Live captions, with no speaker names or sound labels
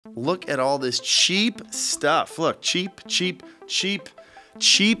Look at all this cheap stuff. Look, cheap.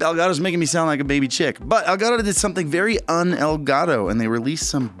 Elgato's making me sound like a baby chick. But Elgato did something very un-Elgato, and they released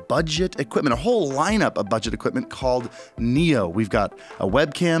some budget equipment, a whole lineup of budget equipment called Neo. We've got a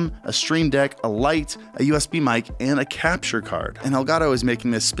webcam, a stream deck, a light, a USB mic, and a capture card. And Elgato is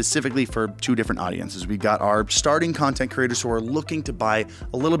making this specifically for two different audiences. We've got our starting content creators who are looking to buy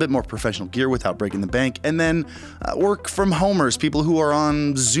a little bit more professional gear without breaking the bank, and then work from homers, people who are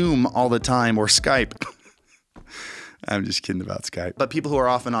on Zoom all the time or Skype. I'm just kidding about Skype. But people who are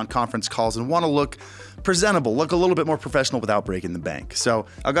often on conference calls and want to look presentable, look a little bit more professional without breaking the bank. So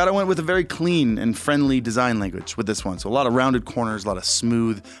Elgato went with a very clean and friendly design language with this one. So a lot of rounded corners, a lot of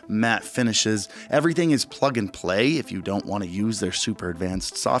smooth, matte finishes. Everything is plug and play if you don't want to use their super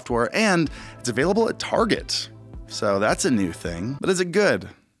advanced software, and it's available at Target. So that's a new thing. But is it good?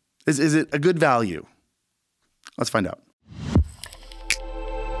 Is it a good value? Let's find out.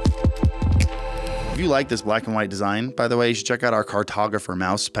 If you like this black and white design, by the way, you should check out our cartographer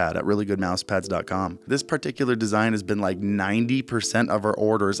mousepad at reallygoodmousepads.com. This particular design has been like 90% of our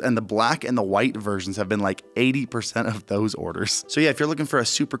orders, and the black and the white versions have been like 80% of those orders. So yeah, if you're looking for a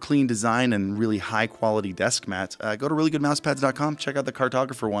super clean design and really high quality desk mat, go to reallygoodmousepads.com, check out the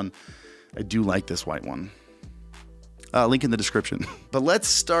cartographer one. I do like this white one. Link in the description. But let's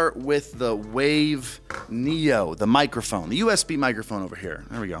start with the Wave Neo, the microphone, the USB microphone over here.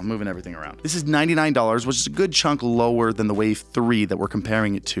 There we go, I'm moving everything around. This is $99, which is a good chunk lower than the Wave 3 that we're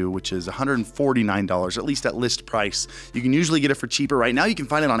comparing it to, which is $149, at least at list price. You can usually get it for cheaper. Right now you can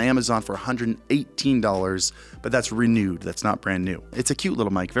find it on Amazon for $118, but that's renewed, that's not brand new. It's a cute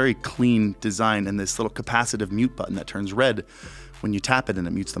little mic, very clean design, and this little capacitive mute button that turns red when you tap it and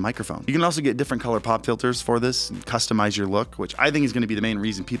it mutes the microphone. You can also get different color pop filters for this and customize your look, which I think is going to be the main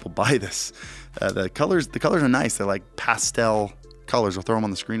reason people buy this. The colors are nice. They're like pastel colors. I'll throw them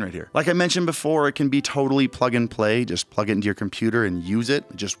on the screen right here. Like I mentioned before, it can be totally plug and play. Just plug it into your computer and use it.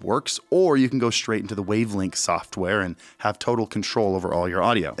 It just works. Or you can go straight into the Wavelink software and have total control over all your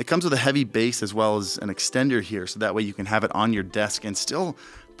audio. It comes with a heavy bass as well as an extender here, so that way you can have it on your desk and still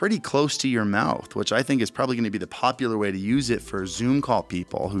pretty close to your mouth, which I think is probably going to be the popular way to use it for Zoom call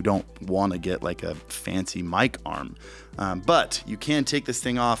people who don't want to get like a fancy mic arm. But you can take this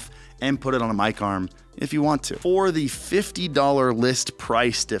thing off and put it on a mic arm if you want to. For the $50 list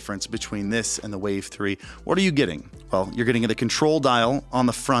price difference between this and the Wave 3, what are you getting? Well, you're getting the control dial on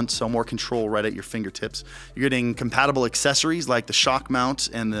the front, so more control right at your fingertips. You're getting compatible accessories like the shock mount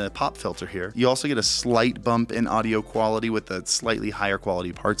and the pop filter here. You also get a slight bump in audio quality with the slightly higher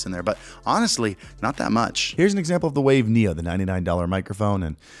quality parts in there, but honestly, not that much. Here's an example of the Wave Neo, the $99 microphone,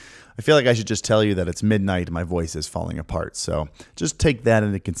 and I feel like I should just tell you that it's midnight and my voice is falling apart, so just take that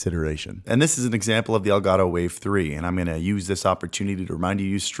into consideration. And this is an example of the Elgato Wave 3, and I'm going to use this opportunity to remind you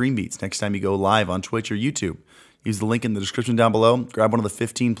to use StreamBeats next time you go live on Twitch or YouTube. Use the link in the description down below, grab one of the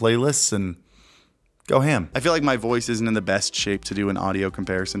 15 playlists, and go ham. I feel like my voice isn't in the best shape to do an audio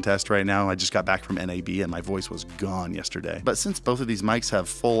comparison test right now. I just got back from NAB and my voice was gone yesterday. But since both of these mics have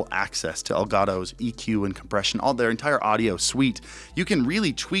full access to Elgato's EQ and compression, all their entire audio suite, you can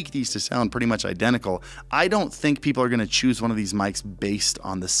really tweak these to sound pretty much identical. I don't think people are going to choose one of these mics based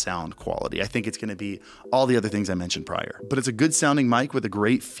on the sound quality. I think it's going to be all the other things I mentioned prior. But it's a good sounding mic with a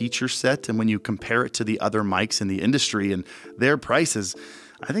great feature set, and when you compare it to the other mics in the industry and their prices,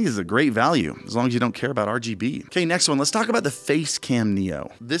 I think this is a great value, as long as you don't care about RGB. Okay, next one, let's talk about the FaceCam Neo.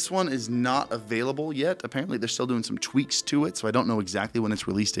 This one is not available yet. Apparently they're still doing some tweaks to it, so I don't know exactly when its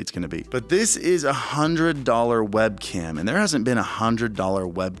release date's gonna be. But this is a $100 webcam, and there hasn't been a $100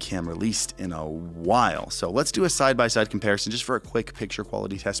 webcam released in a while. So let's do a side-by-side comparison just for a quick picture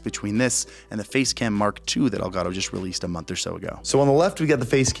quality test between this and the FaceCam Mark II that Elgato just released a month or so ago. So on the left, we got the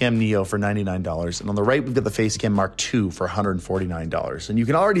FaceCam Neo for $99, and on the right, we've got the FaceCam Mark II for $149. And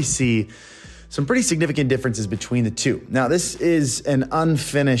you can already see some pretty significant differences between the two. Now, this is an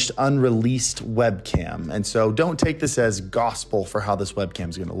unfinished, unreleased webcam, and so don't take this as gospel for how this webcam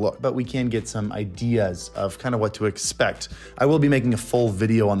is gonna look, but we can get some ideas of kind of what to expect. I will be making a full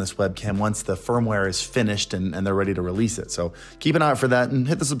video on this webcam once the firmware is finished and they're ready to release it, so keep an eye out for that and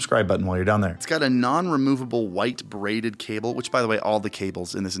hit the subscribe button while you're down there. It's got a non-removable white braided cable, which, by the way, all the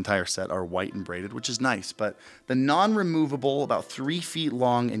cables in this entire set are white and braided, which is nice, but the non-removable, about 3 feet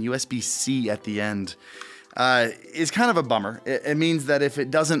long and USB-C at the end is kind of a bummer. It means that if it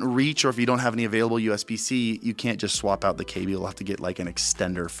doesn't reach or if you don't have any available USB-C, you can't just swap out the cable. You'll have to get like an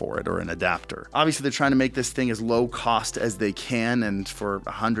extender for it or an adapter. Obviously, they're trying to make this thing as low cost as they can, and for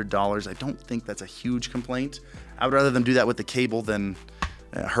 $100, I don't think that's a huge complaint. I would rather them do that with the cable than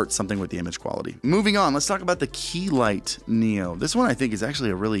hurt something with the image quality. Moving on, let's talk about the Keylight Neo. This one I think is actually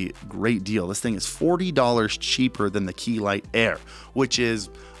a really great deal. This thing is $40 cheaper than the Keylight Air, which is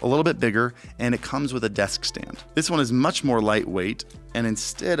a little bit bigger, and it comes with a desk stand. This one is much more lightweight, and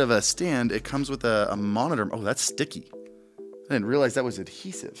instead of a stand, it comes with a monitor. Oh, that's sticky. I didn't realize that was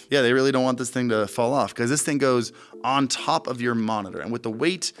adhesive. Yeah, they really don't want this thing to fall off because this thing goes on top of your monitor. And with the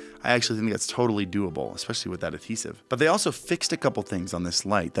weight, I actually think that's totally doable, especially with that adhesive. But they also fixed a couple things on this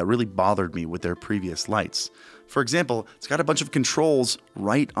light that really bothered me with their previous lights. For example, it's got a bunch of controls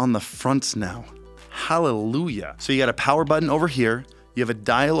right on the front now. Hallelujah. So you got a power button over here. You have a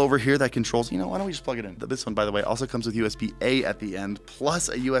dial over here that controls, why don't we just plug it in? This one, by the way, also comes with USB-A at the end, plus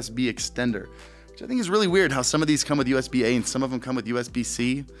a USB extender. I think it's really weird how some of these come with USB-A and some of them come with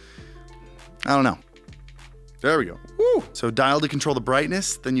USB-C. I don't know. There we go. Woo! So dial to control the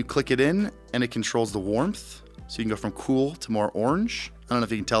brightness, then you click it in and it controls the warmth. So you can go from cool to more orange. I don't know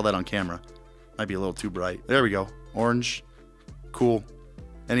if you can tell that on camera. Might be a little too bright. There we go. Orange, cool,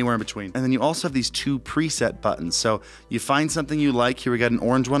 anywhere in between. And then you also have these two preset buttons. So you find something you like. Here we got an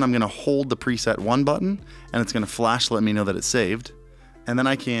orange one. I'm gonna hold the preset 1 button and it's gonna flash to let me know that it's saved. And then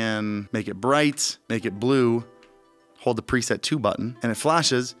I can make it bright, make it blue, hold the preset 2 button, and it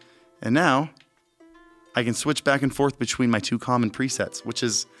flashes. And now I can switch back and forth between my 2 common presets,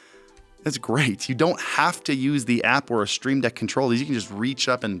 that's great. You don't have to use the app or a Stream Deck controller. You can just reach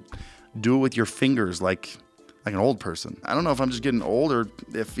up and do it with your fingers like an old person. I don't know if I'm just getting old or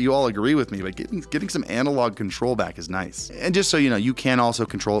if you all agree with me, but getting some analog control back is nice. And just so you know, you can also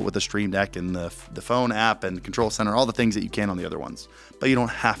control it with the Stream Deck and the phone app and Control Center, all the things that you can on the other ones, but you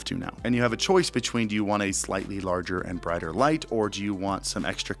don't have to now. And you have a choice between, do you want a slightly larger and brighter light, or do you want some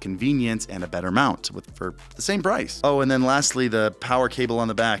extra convenience and a better mount for the same price? Oh, and then lastly, the power cable on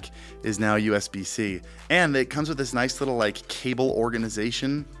the back is now USB-C. And it comes with this nice little cable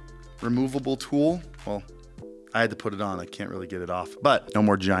organization removable tool. Well, I had to put it on. I can't really get it off. But no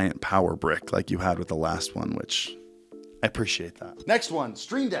more giant power brick like you had with the last one, which I appreciate that. Next one,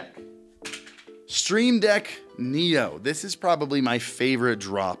 Stream Deck. Stream Deck Neo. This is probably my favorite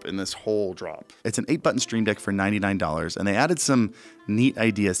drop in this whole drop. It's an 8-button Stream Deck for $99, and they added some neat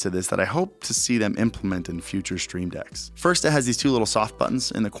ideas to this that I hope to see them implement in future Stream Decks. First, it has these 2 little soft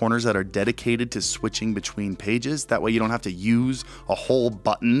buttons in the corners that are dedicated to switching between pages. That way you don't have to use a whole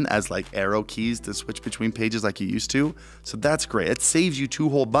button as arrow keys to switch between pages like you used to. So that's great. It saves you 2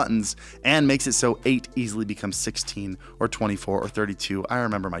 whole buttons and makes it so 8 easily becomes 16 or 24 or 32. I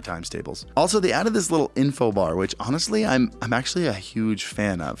remember my times tables. Also, they added this little info bar, which honestly, I'm actually a huge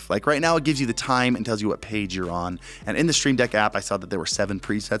fan of. Right now, it gives you the time and tells you what page you're on. And in the Stream Deck app, I saw that there were 7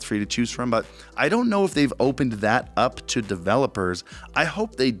 presets for you to choose from, but I don't know if they've opened that up to developers. I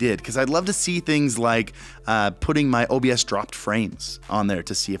hope they did, because I'd love to see things like putting my OBS dropped frames on there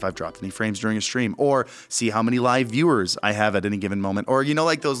to see if I've dropped any frames during a stream, or see how many live viewers I have at any given moment, or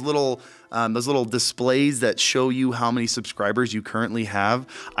those little displays that show you how many subscribers you currently have.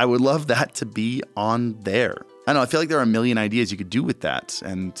 I would love that to be on there. I know, I feel like there are a million ideas you could do with that,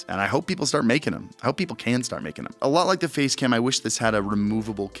 and I hope people start making them. I hope people can start making them. A lot like the FaceCam, I wish this had a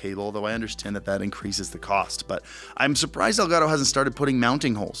removable cable, though I understand that increases the cost, but I'm surprised Elgato hasn't started putting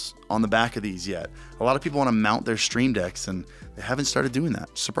mounting holes on the back of these yet. A lot of people want to mount their Stream Decks, and they haven't started doing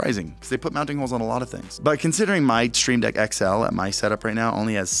that. Surprising, because they put mounting holes on a lot of things. But considering my Stream Deck XL at my setup right now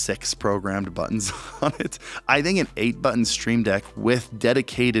only has 6 programmed buttons on it, I think an 8-button Stream Deck with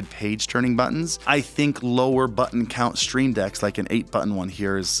dedicated page turning buttons, I think lower button count Stream Decks like an 8-button one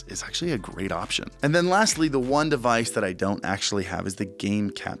here is actually a great option. And then lastly, the one device that I don't actually have is the Game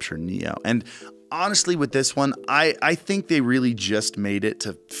Capture Neo. And honestly, with this one, I think they really just made it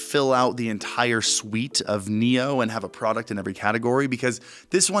to fill out the entire suite of Neo and have a product in every category, because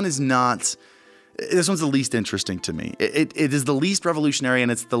this one's the least interesting to me. It is the least revolutionary,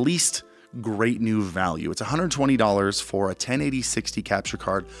 and it's the least great new value. It's $120 for a 1080-60 capture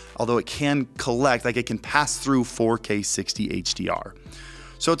card, although it can collect, it can pass through 4K 60 HDR.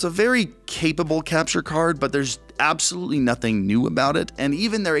 So it's a very capable capture card, but there's absolutely nothing new about it. And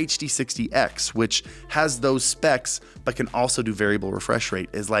even their HD60X, which has those specs, but can also do variable refresh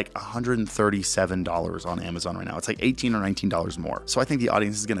rate, is $137 on Amazon right now. It's $18 or $19 more. So I think the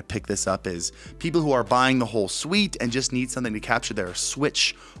audience is gonna pick this up as people who are buying the whole suite and just need something to capture their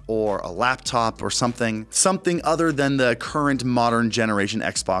Switch or a laptop or something other than the current modern generation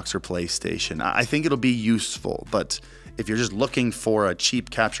Xbox or PlayStation. I think it'll be useful, but if you're just looking for a cheap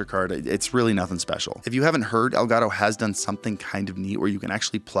capture card, it's really nothing special. If you haven't heard, Elgato has done something kind of neat where you can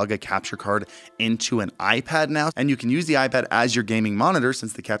actually plug a capture card into an iPad now, and you can use the iPad as your gaming monitor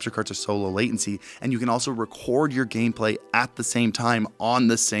since the capture cards are so low latency, and you can also record your gameplay at the same time on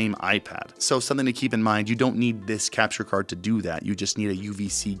the same iPad. So something to keep in mind, you don't need this capture card to do that. You just need a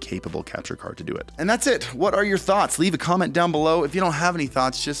UVC capable capture card to do it. And that's it. What are your thoughts? Leave a comment down below. If you don't have any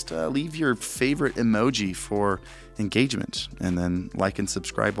thoughts, just leave your favorite emoji for engagement, and then like and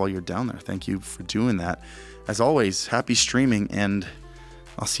subscribe while you're down there. Thank you for doing that. As always, happy streaming, and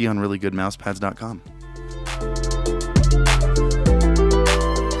I'll see you on reallygoodmousepads.com.